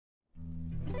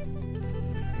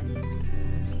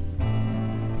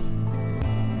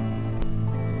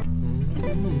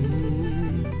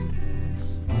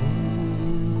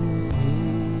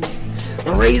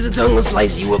razor tongue will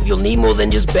slice you up, you'll need more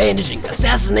than just bandaging.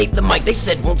 Assassinate the mic, they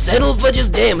said won't settle for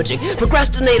just damaging.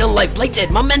 Procrastinate on life, play dead,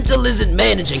 my mental isn't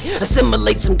managing.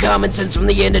 Assimilate some common sense from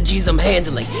the energies I'm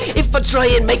handling. If I try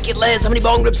and make it last, how many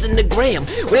bong rips in the gram?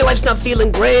 When your life's not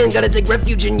feeling grand, gotta take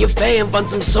refuge in your fam. Find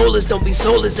some solace, don't be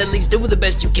soulless, at least do the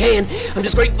best you can. I'm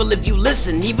just grateful if you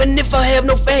listen, even if I have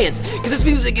no fans. Cause this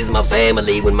music is my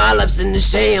family when my life's in the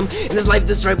sham. In this life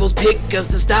the struggles pick us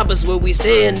to stop us where we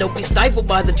stand. Don't be stifled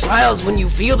by the trials when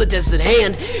you feel the test at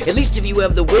hand. At least if you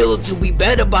have the will to be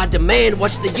better by demand.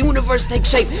 Watch the universe take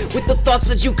shape with the thoughts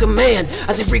that you command.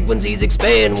 I see frequencies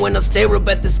expand when I stare up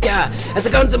at the sky. As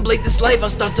I contemplate this life I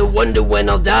start to wonder when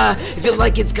I'll die. It feels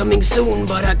like it's coming soon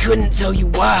but I couldn't tell you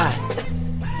why.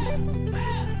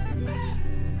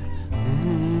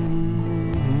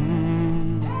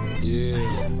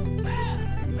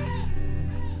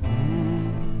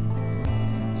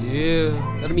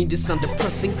 I don't mean to sound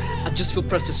depressing, I just feel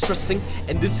pressed stressing,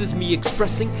 and this is me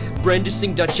expressing,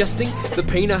 brandishing, digesting, the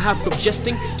pain I have from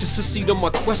jesting, to succeed on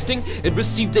my questing, and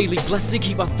receive daily blessing,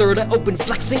 keep my third eye open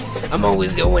flexing. I'm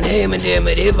always going ham and damn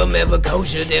it if I'm ever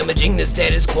kosher, damaging the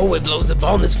status quo, it blows up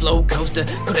on this flow coaster.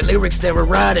 Could the lyrics there are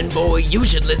riding, boy, you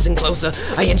should listen closer.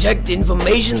 I inject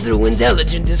information through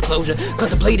intelligent disclosure,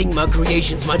 contemplating my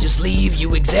creations might just leave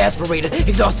you exasperated.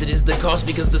 Exhausted is the cost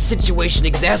because the situation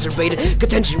exacerbated,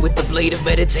 contention with the blade of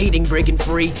meditating, breaking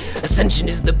free. Ascension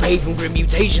is the pay from grim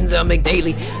mutations I make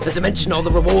daily. Not to mention all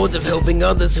the rewards of helping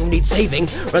others who need saving.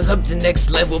 Rise up to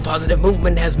next level, positive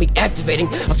movement has me activating.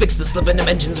 I fix the slipping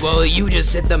dimensions while you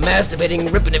just sit there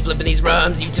masturbating, ripping and flipping these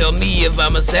rhymes. You tell me if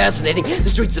I'm assassinating. The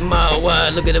streets are mile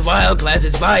wide, look at the vile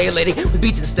classes violating. With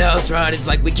beats and styles tried, it's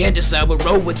like we can't decide what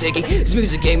road we're taking. This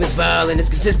music game is vile and it's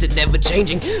consistent, never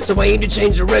changing. So I aim to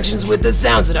change directions with the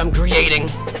sounds that I'm creating.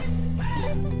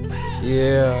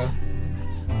 Yeah.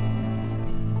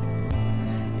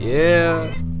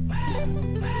 Yeah.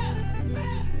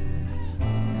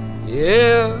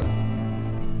 Yeah.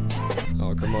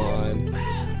 Oh, come on.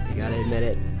 You gotta admit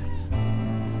it.